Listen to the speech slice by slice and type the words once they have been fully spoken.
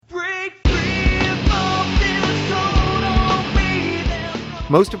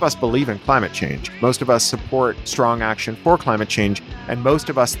Most of us believe in climate change. Most of us support strong action for climate change. And most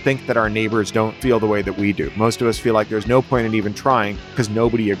of us think that our neighbors don't feel the way that we do. Most of us feel like there's no point in even trying because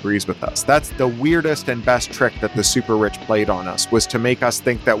nobody agrees with us. That's the weirdest and best trick that the super rich played on us, was to make us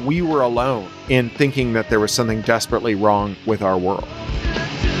think that we were alone in thinking that there was something desperately wrong with our world.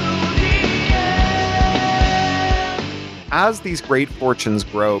 As these great fortunes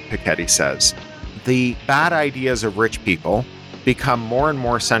grow, Piketty says, the bad ideas of rich people become more and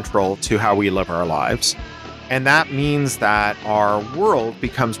more central to how we live our lives. And that means that our world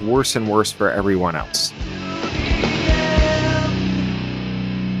becomes worse and worse for everyone else.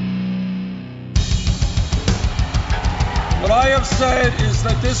 What I have said is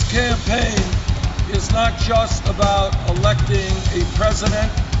that this campaign is not just about electing a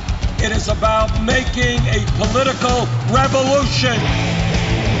president, it is about making a political revolution.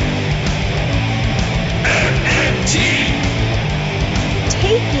 MMT.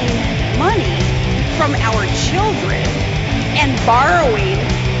 Taking money from our children and borrowing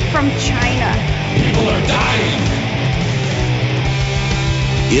from China. People are dying.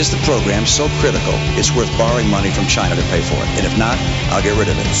 Is the program so critical it's worth borrowing money from China to pay for it? And if not, I'll get rid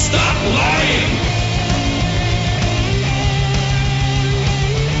of it. Stop lying!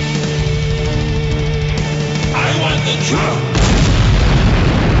 I want the truth!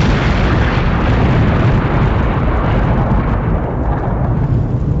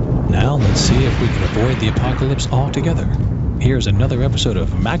 Now let's see if we can avoid the apocalypse altogether. Here's another episode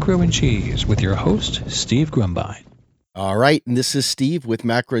of Macro and Cheese with your host, Steve Grumbine. All right, and this is Steve with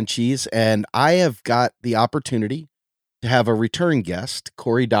Macro and Cheese, and I have got the opportunity to have a return guest,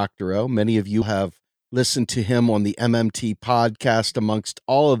 Cory Doctorow. Many of you have listened to him on the MMT podcast amongst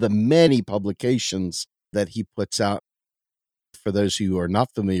all of the many publications that he puts out. For those of you who are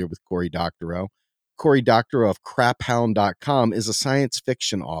not familiar with Cory Doctorow, Cory Doctorow of craphound.com is a science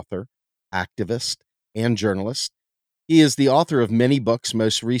fiction author, activist, and journalist. He is the author of many books,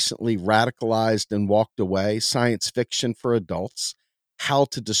 most recently Radicalized and Walked Away, Science Fiction for Adults, How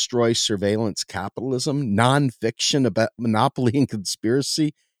to Destroy Surveillance Capitalism, nonfiction about monopoly and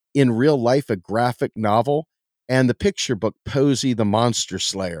conspiracy, in real life, a graphic novel, and the picture book Posey the Monster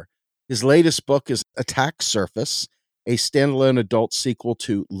Slayer. His latest book is Attack Surface, a standalone adult sequel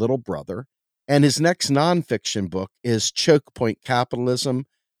to Little Brother. And his next nonfiction book is Choke Point Capitalism,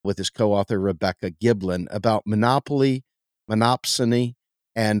 with his co-author Rebecca Giblin, about monopoly, monopsony,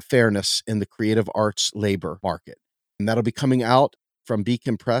 and fairness in the creative arts labor market. And that'll be coming out from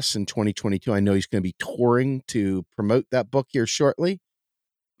Beacon Press in 2022. I know he's going to be touring to promote that book here shortly.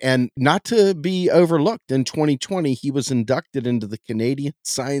 And not to be overlooked, in 2020, he was inducted into the Canadian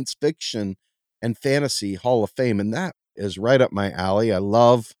Science Fiction and Fantasy Hall of Fame. And that is right up my alley. I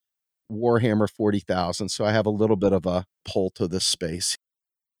love Warhammer 40,000, so I have a little bit of a pull to this space.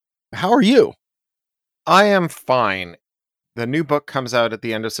 How are you? I am fine. The new book comes out at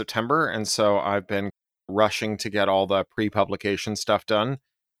the end of September, and so I've been rushing to get all the pre-publication stuff done.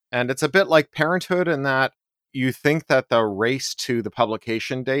 And it's a bit like Parenthood in that you think that the race to the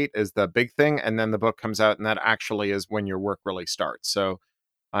publication date is the big thing, and then the book comes out, and that actually is when your work really starts. So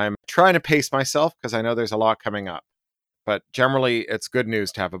I'm trying to pace myself because I know there's a lot coming up. But generally, it's good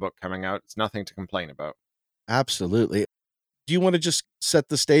news to have a book coming out. It's nothing to complain about. Absolutely. Do you want to just set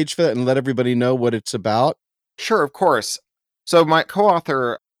the stage for that and let everybody know what it's about? Sure, of course. So my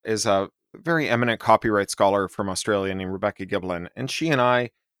co-author is a very eminent copyright scholar from Australia named Rebecca Giblin, and she and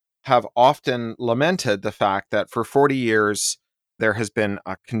I have often lamented the fact that for 40 years, there has been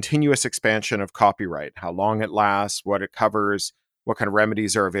a continuous expansion of copyright, how long it lasts, what it covers, what kind of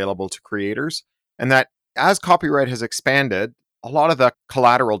remedies are available to creators, and that as copyright has expanded, a lot of the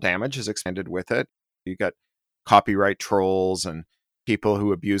collateral damage has expanded with it. You got copyright trolls and people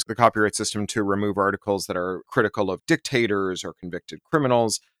who abuse the copyright system to remove articles that are critical of dictators or convicted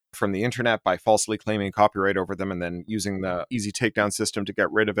criminals from the internet by falsely claiming copyright over them and then using the easy takedown system to get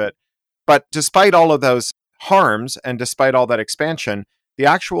rid of it. But despite all of those harms and despite all that expansion, the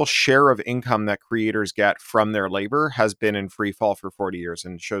actual share of income that creators get from their labor has been in free fall for 40 years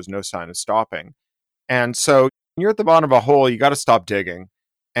and shows no sign of stopping. And so you're at the bottom of a hole, you got to stop digging.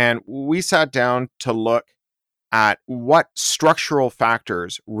 And we sat down to look at what structural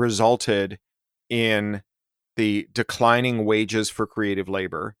factors resulted in the declining wages for creative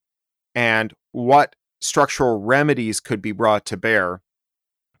labor and what structural remedies could be brought to bear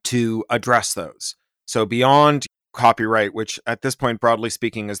to address those. So beyond copyright, which at this point, broadly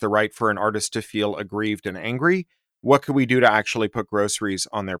speaking, is the right for an artist to feel aggrieved and angry, what could we do to actually put groceries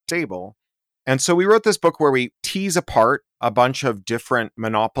on their table? And so we wrote this book where we tease apart a bunch of different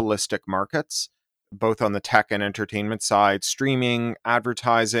monopolistic markets both on the tech and entertainment side, streaming,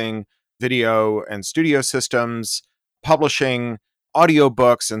 advertising, video and studio systems, publishing,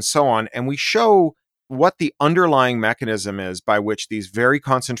 audiobooks, and so on. And we show what the underlying mechanism is by which these very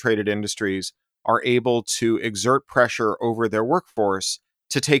concentrated industries are able to exert pressure over their workforce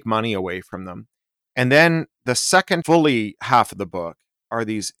to take money away from them. And then the second fully half of the book are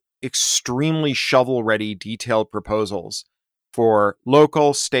these extremely shovel-ready, detailed proposals for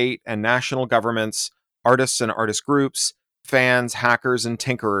local, state, and national governments, artists and artist groups, fans, hackers, and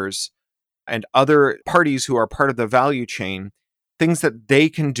tinkerers, and other parties who are part of the value chain, things that they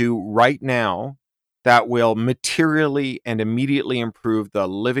can do right now that will materially and immediately improve the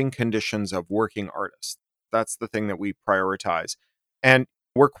living conditions of working artists. That's the thing that we prioritize. And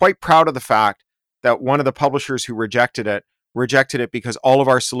we're quite proud of the fact that one of the publishers who rejected it because all of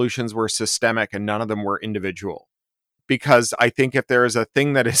our solutions were systemic and none of them were individual. Because I think if there is a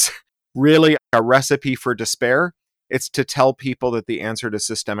thing that is really a recipe for despair, it's to tell people that the answer to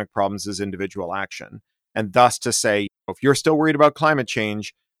systemic problems is individual action. And thus to say, if you're still worried about climate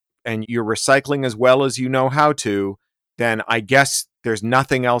change and you're recycling as well as you know how to, then I guess there's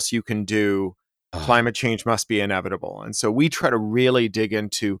nothing else you can do. Climate change must be inevitable. And so we try to really dig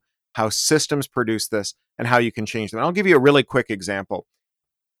into how systems produce this and how you can change them. And I'll give you a really quick example.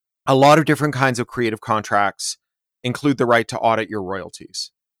 A lot of different kinds of creative contracts include the right to audit your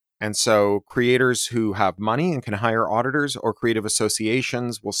royalties. And so creators who have money and can hire auditors, or creative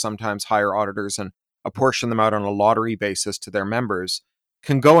associations will sometimes hire auditors and apportion them out on a lottery basis to their members,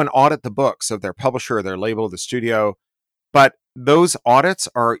 can go and audit the books of their publisher, their label, the studio. But those audits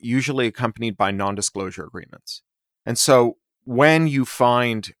are usually accompanied by non-disclosure agreements. And so when you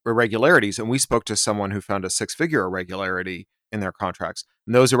find irregularities, and we spoke to someone who found a 6-figure irregularity in their contracts,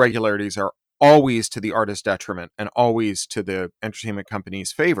 and those irregularities are always to the artist's detriment and always to the entertainment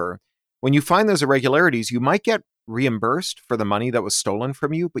company's favor. When you find those irregularities, you might get reimbursed for the money that was stolen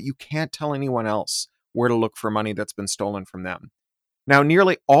from you, but you can't tell anyone else where to look for money that's been stolen from them. Now,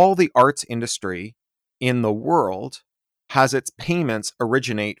 nearly all the arts industry in the world has its payments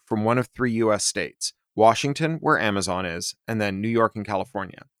originate from one of 3 US states: Washington, where Amazon is, and then New York and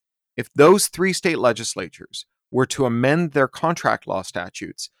California. If those 3 state legislatures were to amend their contract law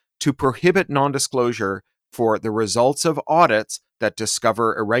statutes to prohibit non-disclosure for the results of audits that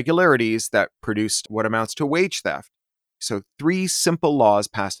discover irregularities that produced what amounts to wage theft, so 3 simple laws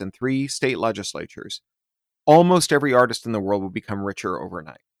passed in 3 state legislatures, almost every artist in the world will become richer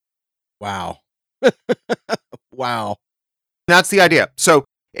overnight. Wow. Wow. That's the idea. So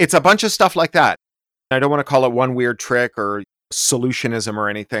it's a bunch of stuff like that. I don't want to call it one weird trick or solutionism or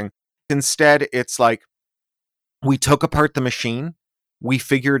anything. Instead, it's like we took apart the machine, we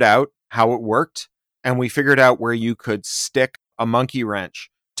figured out how it worked, and we figured out where you could stick a monkey wrench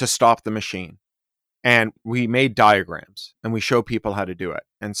to stop the machine. And we made diagrams and we show people how to do it.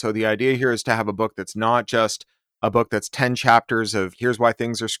 And so the idea here is to have a book that's not just a book that's 10 chapters of here's why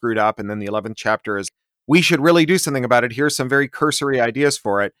things are screwed up. And then the 11th chapter is we should really do something about it. Here's some very cursory ideas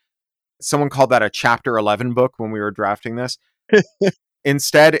for it. Someone called that a chapter 11 book when we were drafting this.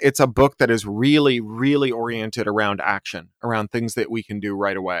 Instead, it's a book that is really, really oriented around action, around things that we can do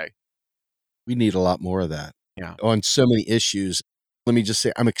right away. We need a lot more of that. Yeah. On so many issues. Let me just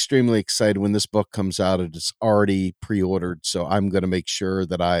say, I'm extremely excited when this book comes out. It's already pre-ordered, so I'm going to make sure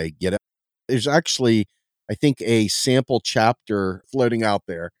that I get it. There's actually, I think, a sample chapter floating out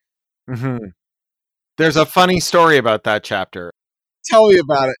there. Mm-hmm. There's a funny story about that chapter. Tell me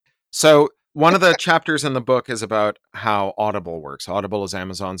about it. So one of the chapters in the book is about how Audible works. Audible is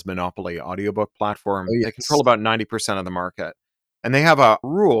Amazon's monopoly audiobook platform. Oh, yes. They control about 90% of the market. And they have a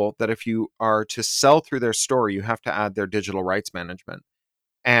rule that if you are to sell through their store, you have to add their digital rights management.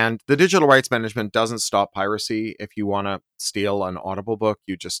 And the digital rights management doesn't stop piracy. If you want to steal an Audible book,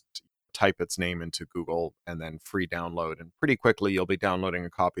 you just type its name into Google and then free download. And pretty quickly, you'll be downloading a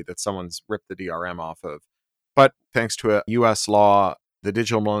copy that someone's ripped the DRM off of. But thanks to a US law, the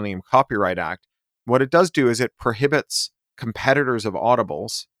Digital Millennium Copyright Act, what it does do is it prohibits competitors of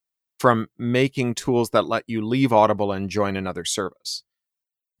Audible's from making tools that let you leave Audible and join another service.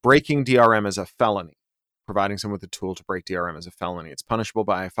 Breaking DRM is a felony. Providing someone with a tool to break DRM is a felony. It's punishable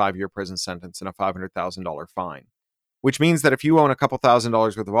by a 5-year prison sentence and a $500,000 fine, which means that if you own a couple $1,000s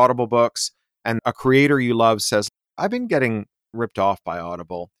worth of Audible books and a creator you love says, I've been getting ripped off by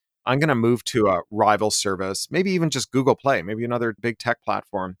Audible, I'm going to move to a rival service, maybe even just Google Play, maybe another big tech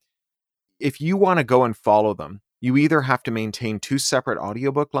platform. If you want to go and follow them, you either have to maintain 2 separate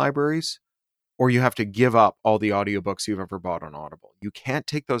audiobook libraries or you have to give up all the audiobooks you've ever bought on Audible. You can't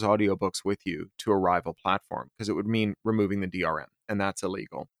take those audiobooks with you to a rival platform because it would mean removing the DRM, and that's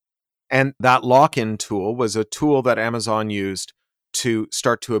illegal. And that lock-in tool was a tool that Amazon used to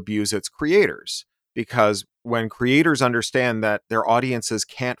start to abuse its creators. Because when creators understand that their audiences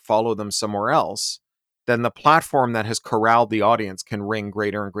can't follow them somewhere else, then the platform that has corralled the audience can wring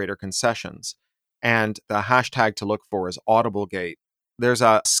greater and greater concessions. And the hashtag to look for is Audiblegate. There's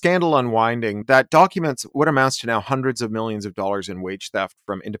a scandal unwinding that documents what amounts to now hundreds of millions of dollars in wage theft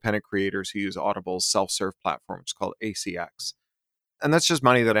from independent creators who use Audible's self-serve platform, which is called ACX. And that's just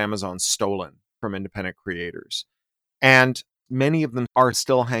money that Amazon's stolen from independent creators. And many of them are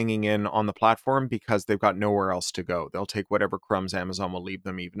still hanging in on the platform because they've got nowhere else to go. They'll take whatever crumbs Amazon will leave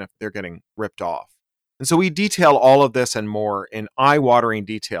them, even if they're getting ripped off. And so we detail all of this and more in eye-watering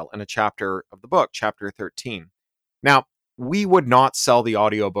detail in a chapter of the book, chapter 13. Now, we would not sell the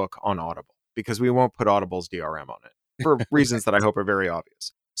audiobook on Audible because we won't put Audible's DRM on it for reasons that I hope are very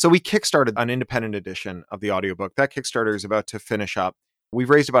obvious. So we kickstarted an independent edition of the audiobook. That Kickstarter is about to finish up. We've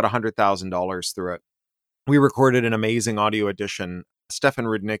raised about $100,000 through it. We recorded an amazing audio edition. Stefan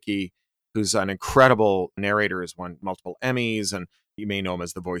Rudnicki, who's an incredible narrator, has won multiple Emmys, and you may know him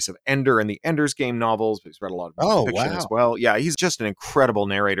as the voice of Ender in the Ender's Game novels, but he's read a lot of fiction as well. Yeah, he's just an incredible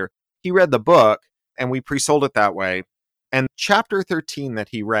narrator. He read the book, and we pre-sold it that way. And chapter 13 that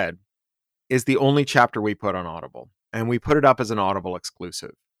he read is the only chapter we put on Audible. And we put it up as an Audible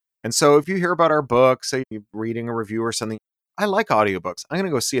exclusive. And so if you hear about our book, say you're reading a review or something, I like audiobooks. I'm going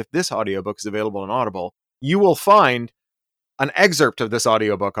to go see if this audiobook is available on Audible. You will find an excerpt of this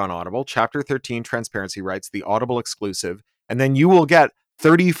audiobook on Audible, chapter 13, Transparency Rights, the Audible exclusive. And then you will get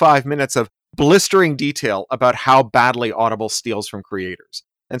 35 minutes of blistering detail about how badly Audible steals from creators.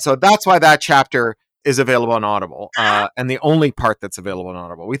 And so that's why that chapter is available on Audible, and the only part that's available on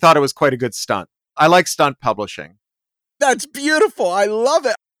Audible. We thought it was quite a good stunt. I like stunt publishing. That's beautiful. I love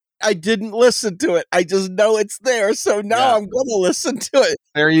it. I didn't listen to it. I just know it's there. So now I'm going to listen to it.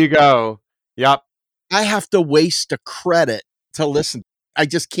 There you go. Yep. I have to waste a credit to listen. I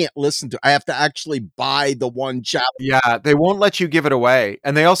just can't listen to it. I have to actually buy the one chapter. Yeah, they won't let you give it away.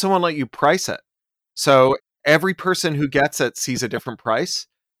 And they also won't let you price it. So every person who gets it sees a different price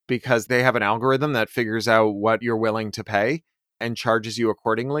because they have an algorithm that figures out what you're willing to pay and charges you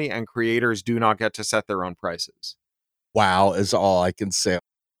accordingly. And creators do not get to set their own prices. Wow is all I can say.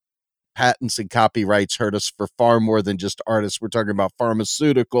 Patents and copyrights hurt us for far more than just artists. We're talking about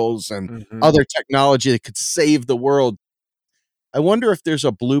pharmaceuticals and other technology that could save the world. I wonder if there's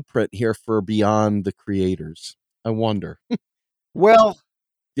a blueprint here for beyond the creators. I wonder. Well,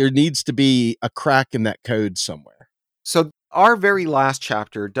 there needs to be a crack in that code somewhere. So our very last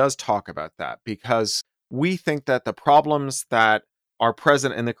chapter does talk about that because we think that the problems that are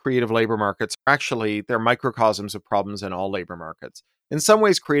present in the creative labor markets are actually, they're microcosms of problems in all labor markets. In some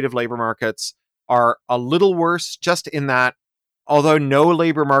ways, creative labor markets are a little worse just in that, although no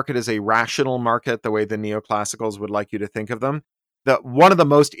labor market is a rational market, the way the neoclassicals would like you to think of them, that one of the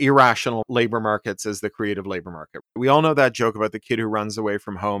most irrational labor markets is the creative labor market. We all know that joke about the kid who runs away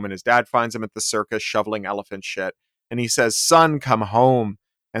from home and his dad finds him at the circus shoveling elephant shit. And he says, "Son, come home."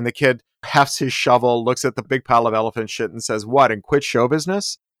 And the kid hefts his shovel, looks at the big pile of elephant shit and says, "What, and quit show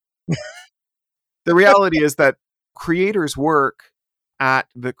business?" The reality is that creators work at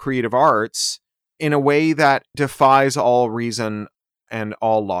the creative arts in a way that defies all reason and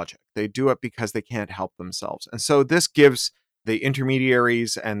all logic. They do it because they can't help themselves. And so this gives the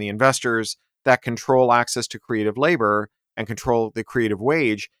intermediaries and the investors that control access to creative labor and control the creative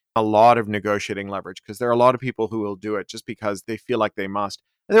wage a lot of negotiating leverage, because there are a lot of people who will do it just because they feel like they must.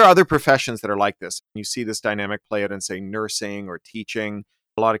 And there are other professions that are like this. You see this dynamic play out in, say, nursing or teaching,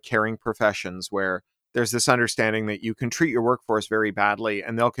 a lot of caring professions where there's this understanding that you can treat your workforce very badly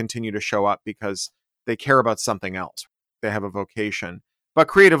and they'll continue to show up because they care about something else. They have a vocation. But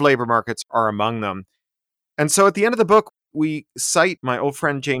creative labor markets are among them. And so at the end of the book, we cite my old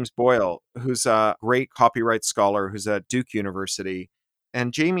friend James Boyle, who's a great copyright scholar who's at Duke University.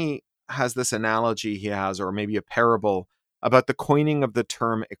 And Jamie has this analogy he has, or maybe a parable, about the coining of the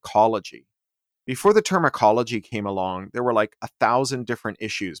term ecology. Before the term ecology came along, there were like 1,000 different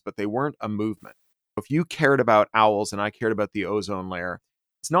issues, but they weren't a movement. If you cared about owls and I cared about the ozone layer,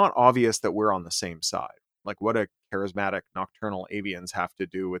 it's not obvious that we're on the same side. Like, what do charismatic nocturnal avians have to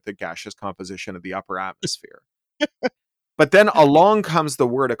do with the gaseous composition of the upper atmosphere? But then along comes the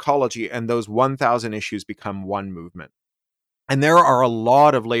word ecology, and those 1,000 issues become one movement. And there are a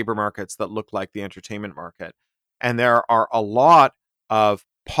lot of labor markets that look like the entertainment market. And there are a lot of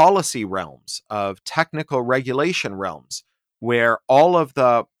policy realms, of technical regulation realms, where all of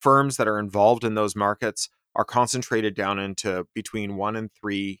the firms that are involved in those markets are concentrated down into between 1 and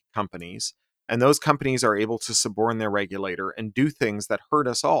 3 companies. And those companies are able to suborn their regulator and do things that hurt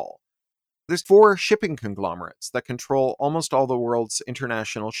us all. There's 4 shipping conglomerates that control almost all the world's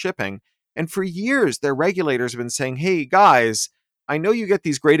international shipping. And for years, their regulators have been saying, hey, guys, I know you get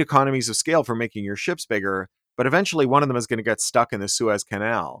these great economies of scale for making your ships bigger, but eventually one of them is going to get stuck in the Suez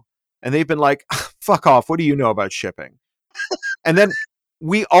Canal. And they've been like, fuck off. What do you know about shipping? And then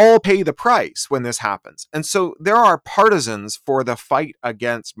we all pay the price when this happens. And so there are partisans for the fight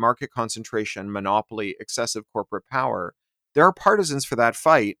against market concentration, monopoly, excessive corporate power. There are partisans for that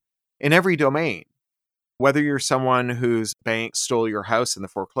fight in every domain. Whether you're someone whose bank stole your house in the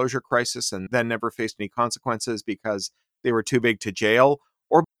foreclosure crisis and then never faced any consequences because they were too big to jail,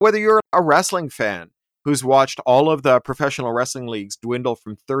 or whether you're a wrestling fan who's watched all of the professional wrestling leagues dwindle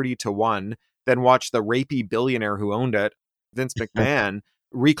from 30 to 1, then watched the rapey billionaire who owned it, Vince McMahon,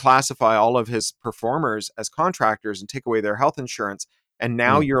 reclassify all of his performers as contractors and take away their health insurance. And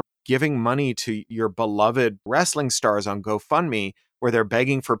now you're giving money to your beloved wrestling stars on GoFundMe, where they're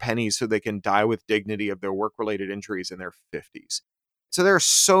begging for pennies so they can die with dignity of their work-related injuries in their 50s. So there are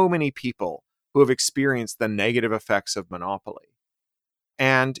so many people who have experienced the negative effects of monopoly.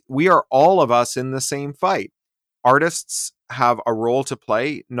 And we are all of us in the same fight. Artists have a role to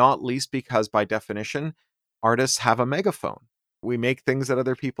play, not least because by definition, artists have a megaphone. We make things that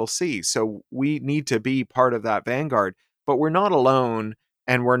other people see. So we need to be part of that vanguard, but we're not alone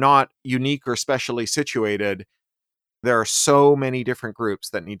and we're not unique or specially situated. There are so many different groups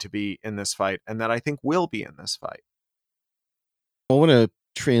that need to be in this fight and that I think will be in this fight. I want to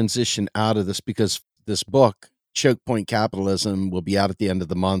transition out of this because this book, Choke Point Capitalism, will be out at the end of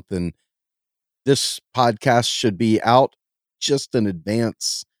the month. And this podcast should be out just in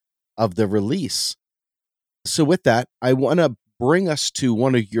advance of the release. So with that, I want to bring us to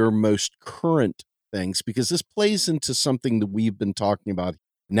one of your most current things, because this plays into something that we've been talking about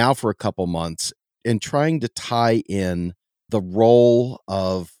now for a couple months and trying to tie in the role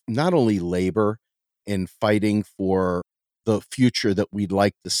of not only labor in fighting for the future that we'd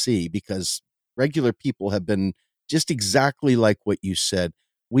like to see, because regular people have been just exactly like what you said.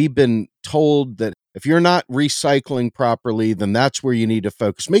 We've been told that if you're not recycling properly, then that's where you need to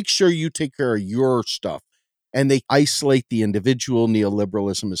focus. Make sure you take care of your stuff. And they isolate the individual.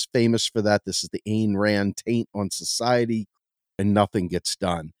 Neoliberalism is famous for that. This is the Ayn Rand taint on society, and nothing gets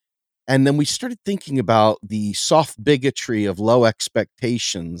done. And then we started thinking about the soft bigotry of low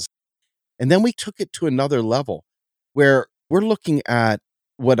expectations. And then we took it to another level where we're looking at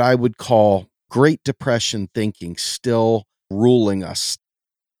what I would call Great Depression thinking still ruling us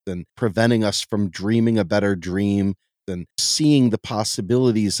and preventing us from dreaming a better dream and seeing the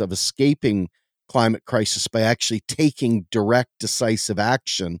possibilities of escaping climate crisis by actually taking direct, decisive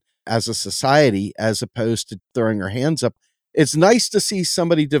action as a society, as opposed to throwing our hands up. It's nice to see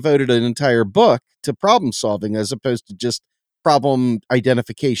somebody devoted an entire book to problem solving as opposed to just problem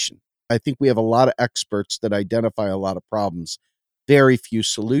identification. I think we have a lot of experts that identify a lot of problems, very few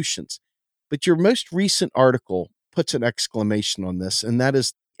solutions. But your most recent article puts an exclamation on this, and that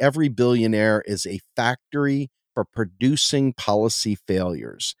is, every billionaire is a factory for producing policy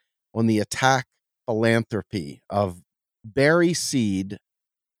failures, on the attack philanthropy of Barry Seed.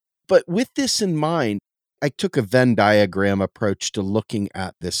 But with this in mind, I took a Venn diagram approach to looking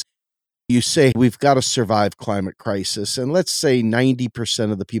at this. You say we've got to survive climate crisis, and let's say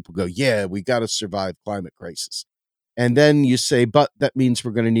 90% of the people go, yeah, we got to survive climate crisis. And then you say, but that means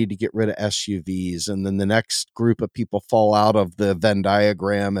we're going to need to get rid of SUVs. And then the next group of people fall out of the Venn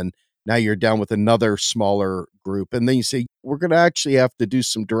diagram, and now you're down with another smaller group. And then you say, we're going to actually have to do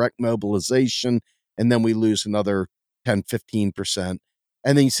some direct mobilization. And then we lose another 10, 15%.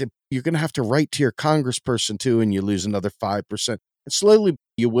 And then you say, you're going to have to write to your congressperson too, and you lose another 5%. And slowly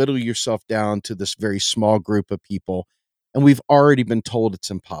you whittle yourself down to this very small group of people. And we've already been told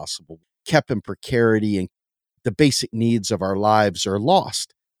it's impossible, kept in precarity, and the basic needs of our lives are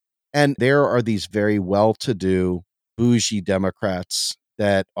lost. And there are these very well-to-do, bougie Democrats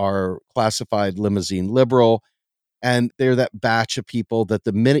that are classified limousine liberal. And they're that batch of people that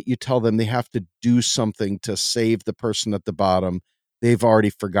the minute you tell them they have to do something to save the person at the bottom, they've already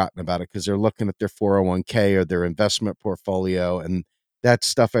forgotten about it because they're looking at their 401k or their investment portfolio. And that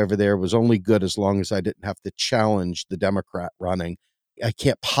stuff over there was only good as long as I didn't have to challenge the Democrat running. I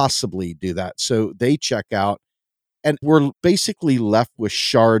can't possibly do that. So they check out. And we're basically left with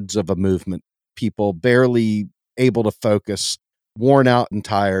shards of a movement, people barely able to focus, worn out and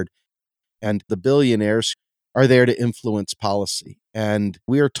tired. And the billionaires are there to influence policy. And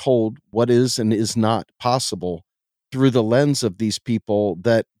we are told what is and is not possible through the lens of these people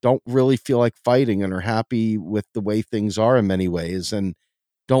that don't really feel like fighting and are happy with the way things are in many ways and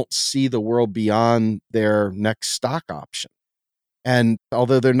don't see the world beyond their next stock option. And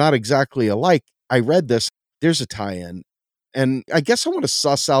although they're not exactly alike, I read this, there's a tie-in. And I guess I want to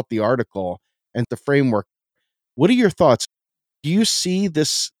suss out the article and the framework. What are your thoughts? Do you see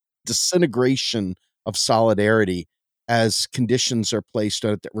this disintegration of solidarity as conditions are placed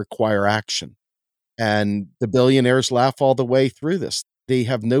on it that require action? And the billionaires laugh all the way through this. They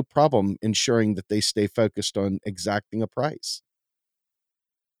have no problem ensuring that they stay focused on exacting a price.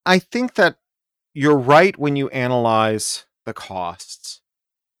 I think that you're right when you analyze the costs,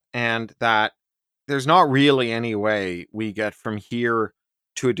 and that there's not really any way we get from here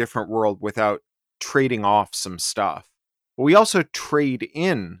to a different world without trading off some stuff. But we also trade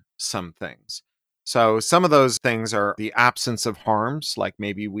in some things. So some of those things are the absence of harms, like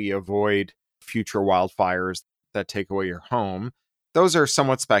maybe we avoid future wildfires that take away your home. Those are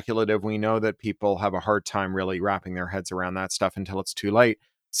somewhat speculative. We know that people have a hard time really wrapping their heads around that stuff until it's too late.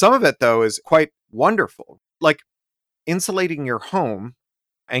 Some of it, though, is quite wonderful, like insulating your home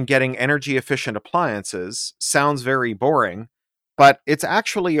and getting energy efficient appliances sounds very boring, but it's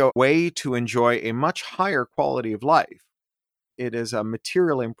actually a way to enjoy a much higher quality of life. It is a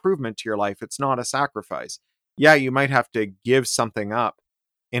material improvement to your life. It's not a sacrifice. Yeah, you might have to give something up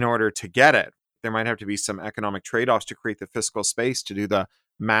in order to get it. There might have to be some economic trade-offs to create the fiscal space to do the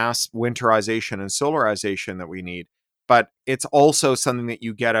mass winterization and solarization that we need. But it's also something that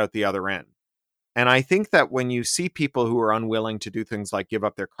you get out the other end. And I think that when you see people who are unwilling to do things like give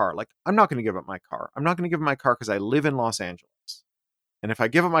up their car, like, I'm not going to give up my car. I'm not going to give up my car because I live in Los Angeles. And if I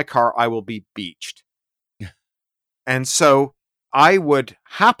give up my car, I will be beached. And so I would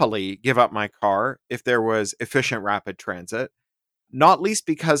happily give up my car if there was efficient rapid transit, not least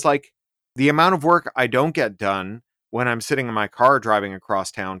because, like, the amount of work I don't get done when I'm sitting in my car driving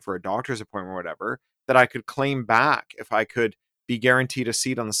across town for a doctor's appointment or whatever, that I could claim back if I could be guaranteed a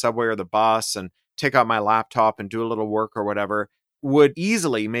seat on the subway or the bus and take out my laptop and do a little work or whatever, would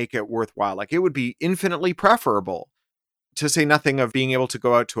easily make it worthwhile. Like, it would be infinitely preferable, to say nothing of being able to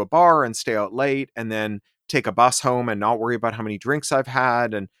go out to a bar and stay out late and then take a bus home and not worry about how many drinks I've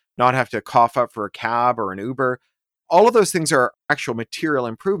had and not have to cough up for a cab or an Uber. All of those things are actual material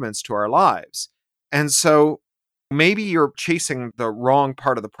improvements to our lives. And so maybe you're chasing the wrong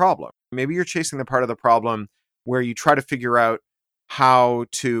part of the problem. Maybe you're chasing the part of the problem where you try to figure out how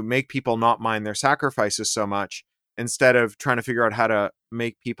to make people not mind their sacrifices so much, instead of trying to figure out how to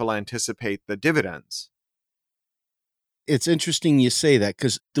make people anticipate the dividends. It's interesting you say that,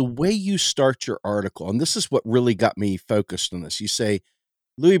 because the way you start your article, and this is what really got me focused on this, you say,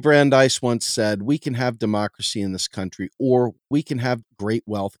 Louis Brandeis once said, we can have democracy in this country, or we can have great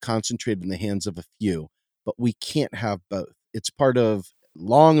wealth concentrated in the hands of a few, but we can't have both. It's part of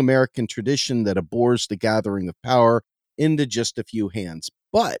long American tradition that abhors the gathering of power into just a few hands.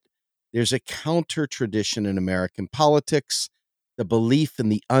 But there's a counter tradition in American politics, the belief in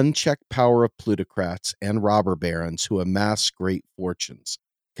the unchecked power of plutocrats and robber barons who amass great fortunes,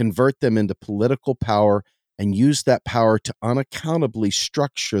 convert them into political power, and use that power to unaccountably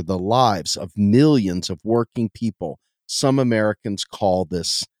structure the lives of millions of working people. Some Americans call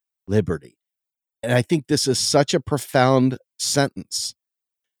this liberty. And I think this is such a profound sentence,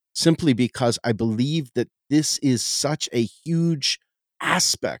 simply because I believe that this is such a huge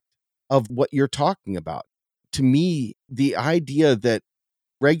aspect of what you're talking about. To me, the idea that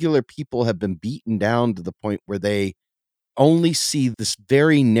regular people have been beaten down to the point where they only see this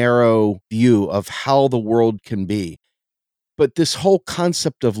very narrow view of how the world can be. But this whole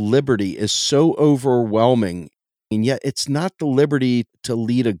concept of liberty is so overwhelming, and yet it's not the liberty to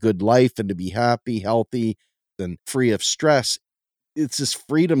lead a good life and to be happy, healthy, and free of stress. It's this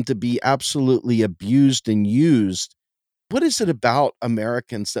freedom to be absolutely abused and used. What is it about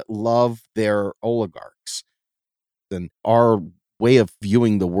Americans that love their oligarchs and our way of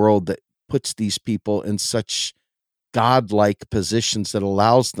viewing the world that puts these people in such godlike positions that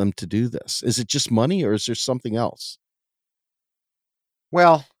allows them to do this? Is it just money, or is there something else?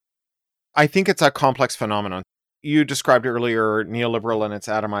 Well, I think it's a complex phenomenon. You described earlier neoliberal and its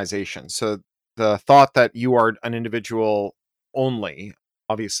atomization. So the thought that you are an individual only,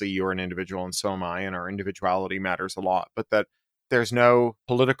 obviously you're an individual and so am I, and our individuality matters a lot, but that there's no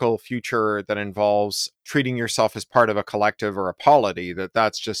political future that involves treating yourself as part of a collective or a polity,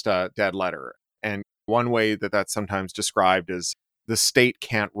 that's just a dead letter. And one way that that's sometimes described is the state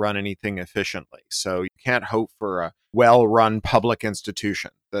can't run anything efficiently. So you can't hope for a well-run public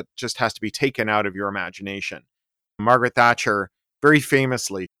institution. That just has to be taken out of your imagination. Margaret Thatcher very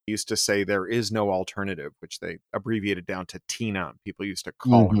famously used to say there is no alternative, which they abbreviated down to Tina. People used to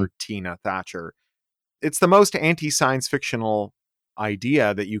call her Tina Thatcher. It's the most anti-science fictional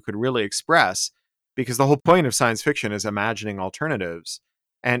idea that you could really express, because the whole point of science fiction is imagining alternatives.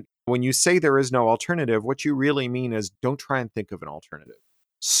 And when you say there is no alternative, what you really mean is don't try and think of an alternative.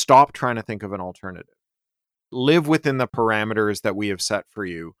 Stop trying to think of an alternative. Live within the parameters that we have set for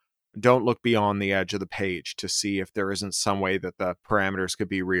you. Don't look beyond the edge of the page to see if there isn't some way that the parameters could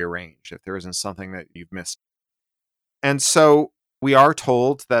be rearranged, if there isn't something that you've missed. And so we are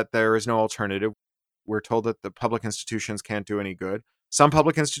told that there is no alternative. We're told that the public institutions can't do any good. Some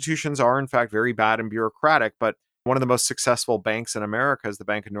public institutions are, in fact, very bad and bureaucratic, but one of the most successful banks in America is the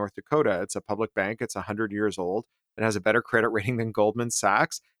Bank of North Dakota. It's a public bank. It's 100 years old. It has a better credit rating than Goldman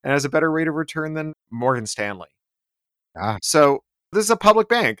Sachs and has a better rate of return than Morgan Stanley. So this is a public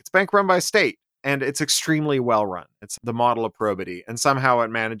bank. It's a bank run by a state, and it's extremely well run. It's the model of probity, and somehow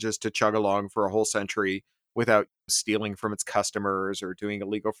it manages to chug along for a whole century without stealing from its customers or doing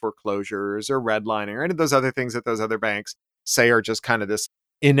illegal foreclosures or redlining or any of those other things that those other banks say are just kind of this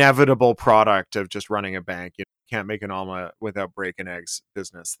inevitable product of just running a bank. You can't make an omelet without breaking eggs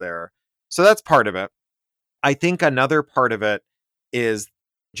business there. So that's part of it. I think another part of it is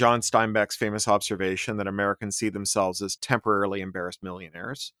John Steinbeck's famous observation that Americans see themselves as temporarily embarrassed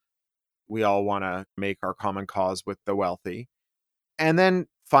millionaires. We all want to make our common cause with the wealthy. And then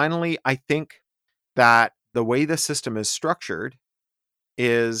finally, I think that the way the system is structured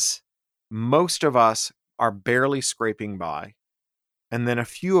is most of us are barely scraping by, and then a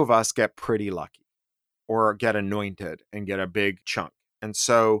few of us get pretty lucky or get anointed and get a big chunk. And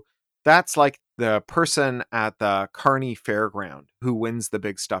so that's like the person at the Carney Fairground who wins the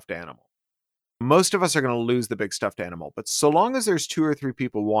big stuffed animal. Most of us are going to lose the big stuffed animal, but so long as there's 2 or 3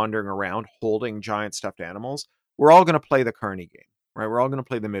 people wandering around holding giant stuffed animals, we're all going to play the Carney game, right? We're all going to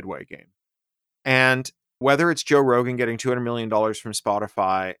play the Midway game. And whether it's Joe Rogan getting $200 million from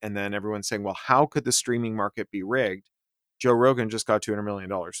Spotify and then everyone's saying, well, how could the streaming market be rigged? Joe Rogan just got $200 million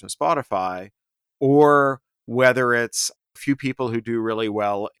from Spotify. Or whether it's a few people who do really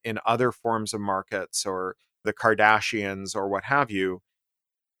well in other forms of markets or the Kardashians or what have you,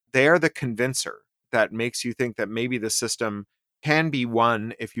 they're the convincer that makes you think that maybe the system can be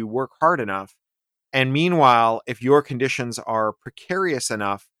won if you work hard enough. And meanwhile, if your conditions are precarious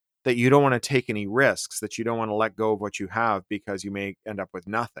enough that you don't want to take any risks, that you don't want to let go of what you have because you may end up with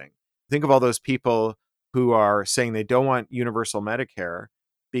nothing. Think of all those people who are saying they don't want universal Medicare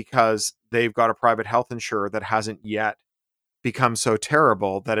because they've got a private health insurer that hasn't yet become so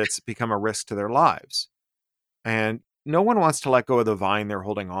terrible that it's become a risk to their lives. And no one wants to let go of the vine they're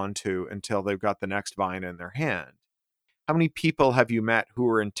holding on to until they've got the next vine in their hand. How many people have you met who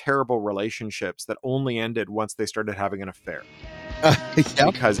were in terrible relationships that only ended once they started having an affair?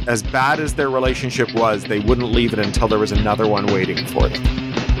 Yeah. Because as bad as their relationship was, they wouldn't leave it until there was another one waiting for them.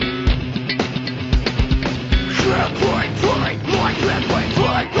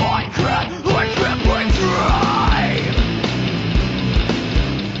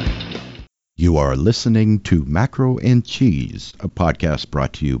 You are listening to Macro and Cheese, a podcast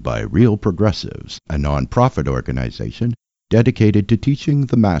brought to you by Real Progressives, a non-profit organization dedicated to teaching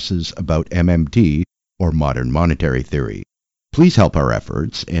the masses about MMT, or modern monetary theory. Please help our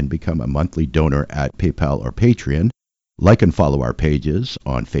efforts and become a monthly donor at PayPal or Patreon. Like and follow our pages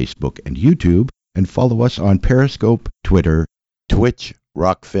on Facebook and YouTube, and follow us on Periscope, Twitter, Twitch,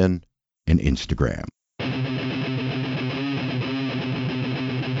 Rockfin, and Instagram.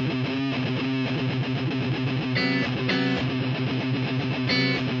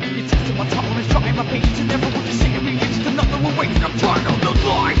 My tolerance, trying my patience, and never want to see it reaches to nothing. We're waiting. I'm tired of the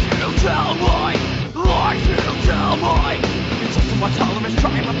lies you tell me. Lies you tell me. It's just my tolerance,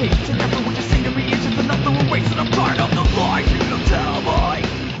 trying my patience, and never want to see it reaches to nothing. We're waiting. I'm tired of the lies you tell me.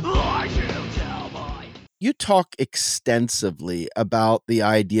 Lies you tell me. You talk extensively about the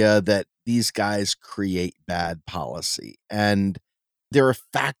idea that these guys create bad policy and they're a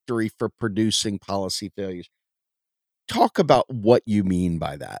factory for producing policy failures. Talk about what you mean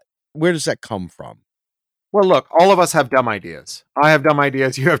by that. Where does that come from? Well, look, all of us have dumb ideas. I have dumb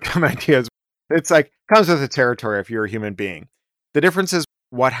ideas. You have dumb ideas. It's like, comes with the territory if you're a human being. The difference is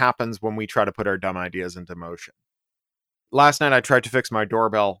what happens when we try to put our dumb ideas into motion. Last night, I tried to fix my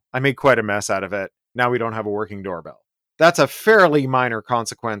doorbell. I made quite a mess out of it. Now we don't have a working doorbell. That's a fairly minor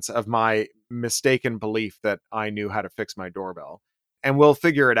consequence of my mistaken belief that I knew how to fix my doorbell. And we'll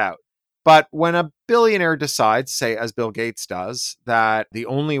figure it out. But when a billionaire decides, say, as Bill Gates does, that the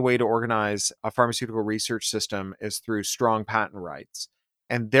only way to organize a pharmaceutical research system is through strong patent rights,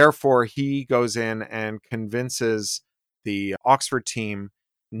 and therefore he goes in and convinces the Oxford team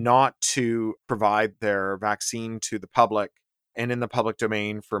not to provide their vaccine to the public and in the public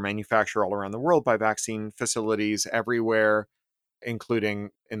domain for manufacture all around the world by vaccine facilities everywhere, including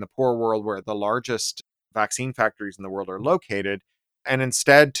in the poor world where the largest vaccine factories in the world are located, and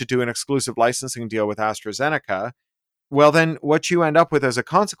instead to do an exclusive licensing deal with AstraZeneca, well, then what you end up with as a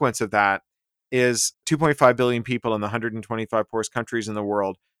consequence of that is 2.5 billion people in the 125 poorest countries in the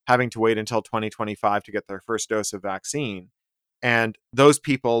world having to wait until 2025 to get their first dose of vaccine. And those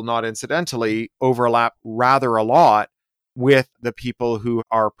people, not incidentally, overlap rather a lot with the people who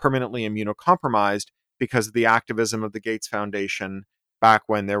are permanently immunocompromised because of the activism of the Gates Foundation back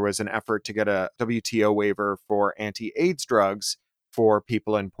when there was an effort to get a WTO waiver for anti-AIDS drugs for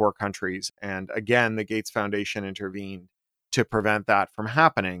people in poor countries. And again, the Gates Foundation intervened to prevent that from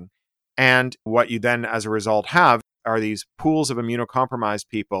happening. And what you then, as a result, have are these pools of immunocompromised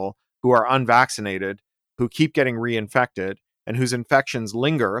people who are unvaccinated, who keep getting reinfected, and whose infections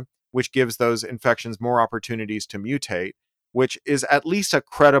linger, which gives those infections more opportunities to mutate, which is at least a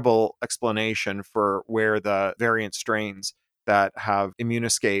credible explanation for where the variant strains that have immune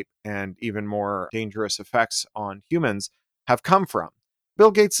escape and even more dangerous effects on humans have come from.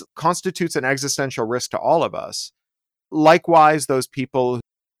 Bill Gates constitutes an existential risk to all of us. Likewise, those people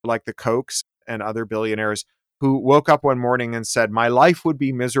like the Kochs and other billionaires who woke up one morning and said, my life would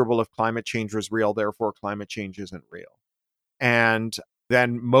be miserable if climate change was real, therefore climate change isn't real. And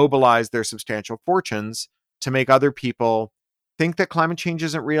then mobilized their substantial fortunes to make other people think that climate change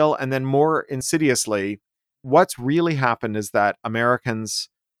isn't real. And then more insidiously, what's really happened is that Americans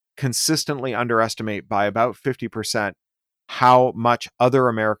consistently underestimate by about 50% how much other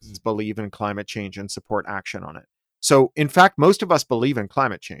Americans believe in climate change and support action on it. So, in fact, most of us believe in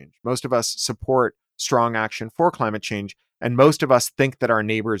climate change. Most of us support strong action for climate change. And most of us think that our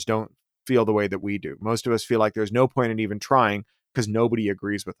neighbors don't feel the way that we do. Most of us feel like there's no point in even trying because nobody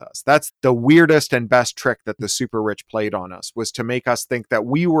agrees with us. That's the weirdest and best trick that the super rich played on us, was to make us think that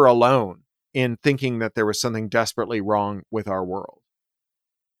we were alone in thinking that there was something desperately wrong with our world.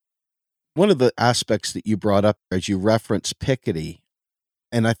 One of the aspects that you brought up as you referenced Piketty,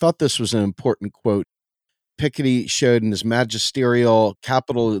 and I thought this was an important quote. Piketty showed in his magisterial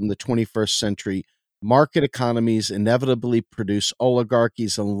Capital in the 21st Century, market economies inevitably produce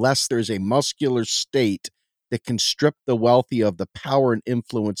oligarchies unless there's a muscular state that can strip the wealthy of the power and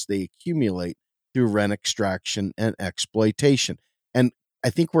influence they accumulate through rent extraction and exploitation. And I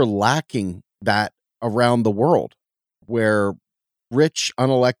think we're lacking that around the world, where rich,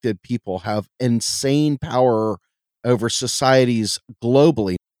 unelected people have insane power over societies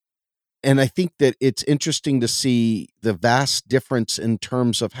globally. And I think that it's interesting to see the vast difference in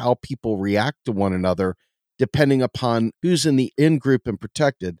terms of how people react to one another, depending upon who's in the in group and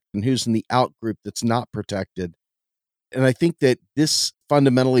protected and who's in the out group that's not protected. And I think that this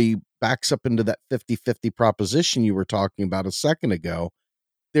fundamentally backs up into that 50-50 proposition you were talking about a second ago.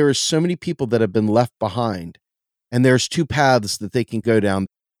 There are so many people that have been left behind, and there's two paths that they can go down.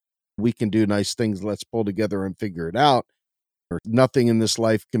 We can do nice things. Let's pull together and figure it out. Or nothing in this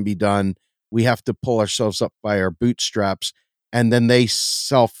life can be done. We have to pull ourselves up by our bootstraps. And then they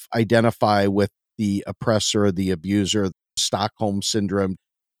self-identify with the oppressor, the abuser, Stockholm syndrome.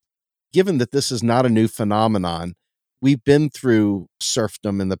 Given that this is not a new phenomenon, we've been through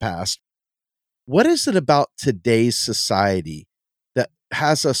serfdom in the past. What is it about today's society that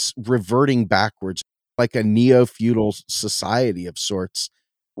has us reverting backwards, like a neo-feudal society of sorts?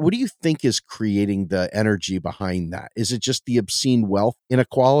 What do you think is creating the energy behind that? Is it just the obscene wealth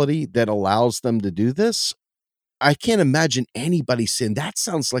inequality that allows them to do this? I can't imagine anybody saying, that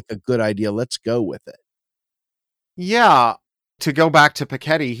sounds like a good idea, let's go with it. Yeah. To go back to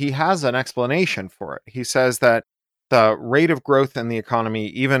Piketty, he has an explanation for it. He says that the rate of growth in the economy,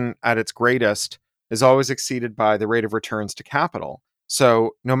 even at its greatest, is always exceeded by the rate of returns to capital.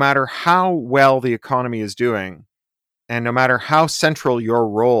 So no matter how well the economy is doing, and no matter how central your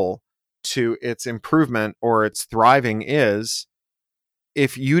role to its improvement or its thriving is,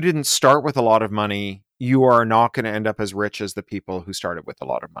 if you didn't start with a lot of money, you are not going to end up as rich as the people who started with a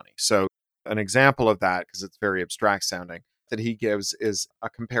lot of money. So an example of that, because it's very abstract sounding, that he gives is a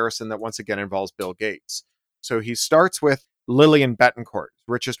comparison that once again involves Bill Gates. So he starts with Lillian Bettencourt,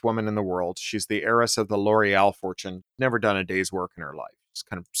 richest woman in the world. She's the heiress of the L'Oreal fortune, never done a day's work in her life. She's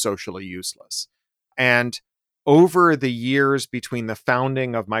kind of socially useless. And over the years between the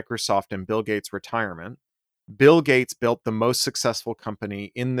founding of Microsoft and Bill Gates' retirement, Bill Gates built the most successful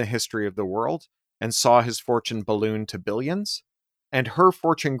company in the history of the world and saw his fortune balloon to billions, and her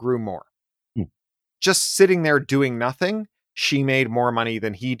fortune grew more. Just sitting there doing nothing, she made more money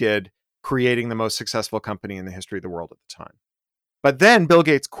than he did creating the most successful company in the history of the world at the time. But then Bill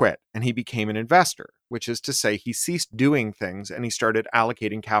Gates quit and he became an investor, which is to say he ceased doing things and he started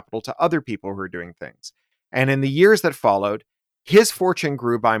allocating capital to other people who are doing things. And in the years that followed, his fortune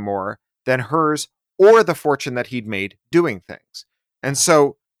grew by more than hers or the fortune that he'd made doing things. And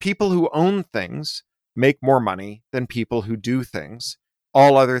so people who own things make more money than people who do things,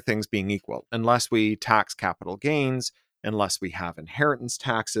 all other things being equal, unless we tax capital gains, unless we have inheritance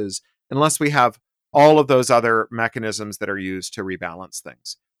taxes, unless we have all of those other mechanisms that are used to rebalance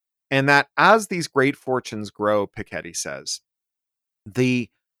things. And that as these great fortunes grow, Piketty says, the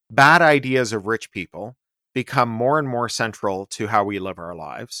bad ideas of rich people become more and more central to how we live our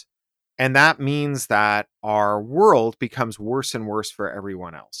lives. And that means that our world becomes worse and worse for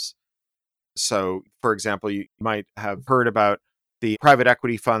everyone else. So, for example, you might have heard about the private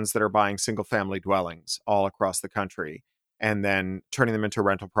equity funds that are buying single family dwellings all across the country and then turning them into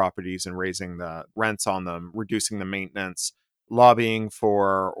rental properties and raising the rents on them, reducing the maintenance, lobbying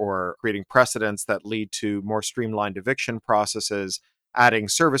for or creating precedents that lead to more streamlined eviction processes, adding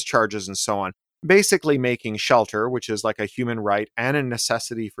service charges and so on. Basically making shelter, which is like a human right and a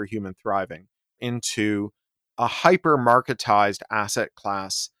necessity for human thriving, into a hyper marketized asset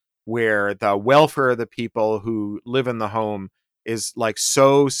class where the welfare of the people who live in the home is like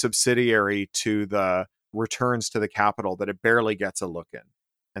so subsidiary to the returns to the capital that it barely gets a look in.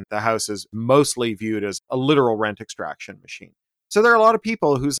 And the house is mostly viewed as a literal rent extraction machine. So there are a lot of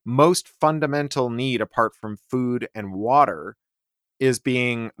people whose most fundamental need, apart from food and water, is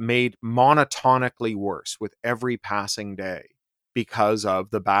being made monotonically worse with every passing day because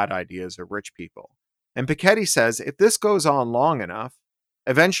of the bad ideas of rich people. And Piketty says if this goes on long enough,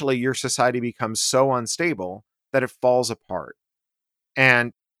 eventually your society becomes so unstable that it falls apart.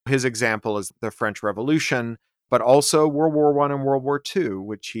 And his example is the French Revolution, but also World War I and World War II,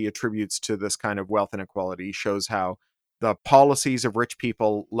 which he attributes to this kind of wealth inequality. He shows how the policies of rich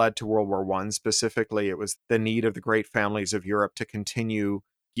people led to World War I. Specifically, it was the need of the great families of Europe to continue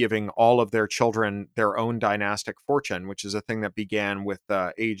giving all of their children their own dynastic fortune, which is a thing that began with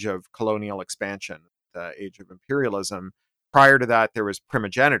the age of colonial expansion, the age of imperialism. Prior to that, there was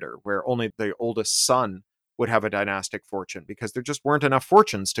primogeniture, where only the oldest son would have a dynastic fortune because there just weren't enough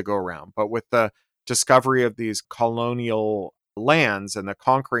fortunes to go around. But with the discovery of these colonial lands and the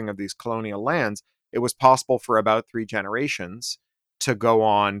conquering of these colonial lands, it was possible for about 3 generations to go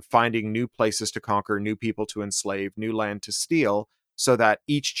on finding new places to conquer, new people to enslave, new land to steal, so that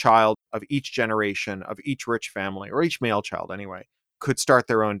each child of each generation of each rich family, or each male child anyway, could start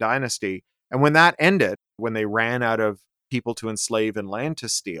their own dynasty. And when that ended, when they ran out of people to enslave and land to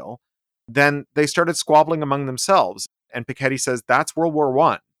steal, then they started squabbling among themselves. And Piketty says that's World War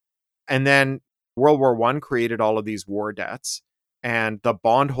I. And then World War I created all of these war debts. And the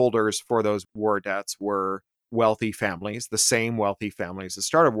bondholders for those war debts were wealthy families, the same wealthy families that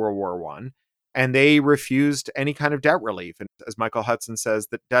started World War I. And they refused any kind of debt relief. And as Michael Hudson says,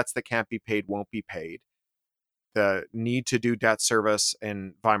 the debts that can't be paid won't be paid. The need to do debt service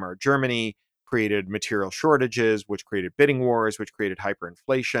in Weimar Germany created material shortages, which created bidding wars, which created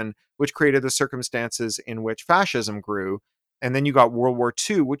hyperinflation, which created the circumstances in which fascism grew. And then you got World War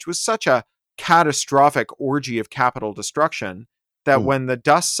II, which was such a catastrophic orgy of capital destruction that when the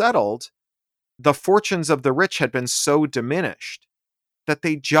dust settled, the fortunes of the rich had been so diminished that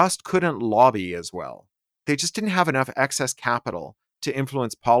they just couldn't lobby as well. They just didn't have enough excess capital to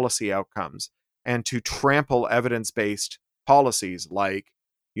influence policy outcomes and to trample evidence-based policies like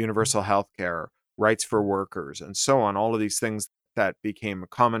universal health care, rights for workers, and so on. All of these things that became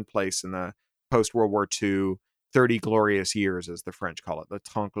commonplace in the post-World War II 30 glorious years, as the French call it, the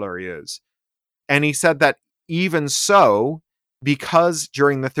Trente Glorieuses. And he said that even so, because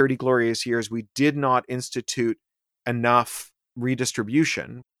during the 30 glorious years, we did not institute enough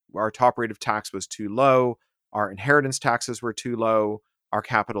redistribution, our top rate of tax was too low, our inheritance taxes were too low, our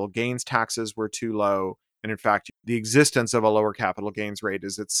capital gains taxes were too low. And in fact, the existence of a lower capital gains rate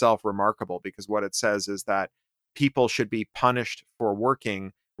is itself remarkable, because what it says is that people should be punished for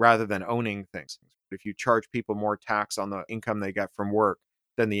working rather than owning things. If you charge people more tax on the income they get from work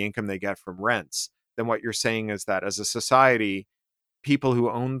than the income they get from rents, then what you're saying is that as a society, people who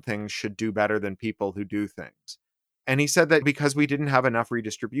own things should do better than people who do things. And he said that because we didn't have enough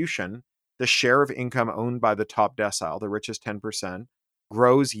redistribution, the share of income owned by the top decile, the richest 10%,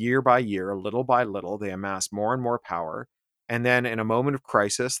 grows year by year, little by little. They amass more and more power. And then in a moment of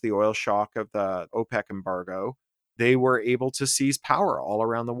crisis, the oil shock of the OPEC embargo, they were able to seize power all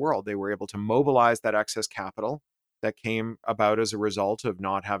around the world. They were able to mobilize that excess capital that came about as a result of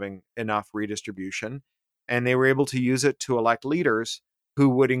not having enough redistribution. And they were able to use it to elect leaders who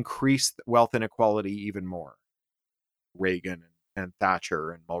would increase wealth inequality even more. Reagan and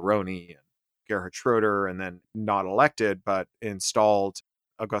Thatcher and Mulroney and Gerhard Schroeder, and then not elected, but installed